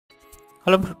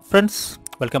Hello friends,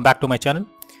 welcome back to my channel.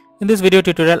 In this video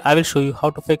tutorial, I will show you how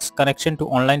to fix connection to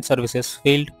online services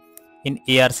failed in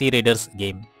ARC Raiders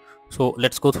game. So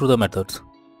let's go through the methods.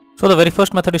 So the very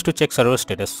first method is to check server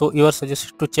status. So you are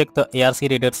suggested to check the ARC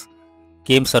Raiders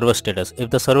game server status. If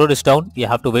the server is down, you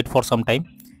have to wait for some time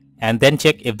and then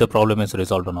check if the problem is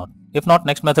resolved or not. If not,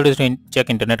 next method is to check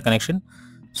internet connection.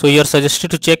 So you are suggested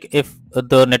to check if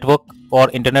the network or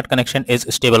internet connection is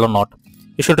stable or not.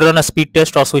 You should run a speed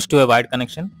test or switch to a wired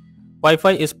connection.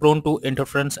 Wi-Fi is prone to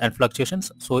interference and fluctuations,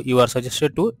 so you are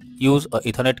suggested to use an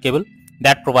Ethernet cable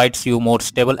that provides you more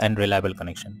stable and reliable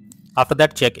connection. After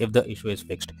that, check if the issue is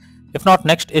fixed. If not,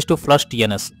 next is to flush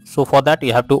DNS. So for that,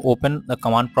 you have to open the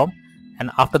command prompt and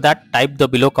after that type the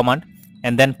below command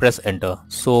and then press enter.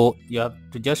 So you have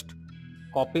to just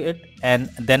copy it and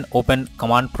then open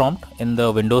command prompt in the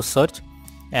Windows search,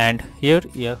 and here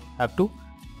you have to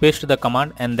paste the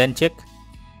command and then check,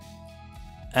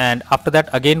 and after that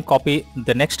again copy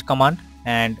the next command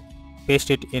and paste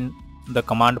it in the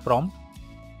command prompt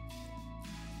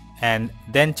and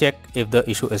then check if the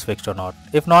issue is fixed or not.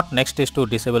 If not, next is to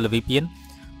disable the VPN.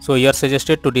 So you are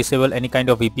suggested to disable any kind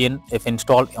of VPN if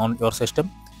installed on your system,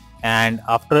 and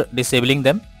after disabling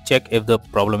them, check if the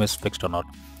problem is fixed or not.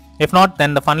 If not,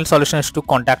 then the final solution is to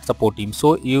contact support team.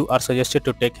 So you are suggested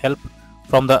to take help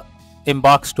from the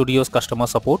Embark Studios customer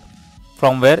support,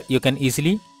 from where you can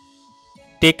easily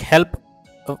take help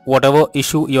whatever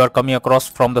issue you are coming across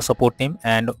from the support team,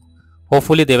 and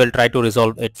hopefully they will try to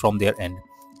resolve it from their end.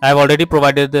 I have already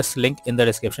provided this link in the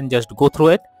description. Just go through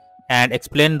it and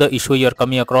explain the issue you are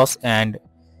coming across and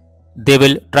they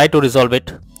will try to resolve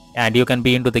it and you can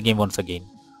be into the game once again.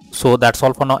 So that's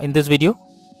all for now in this video.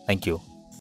 Thank you.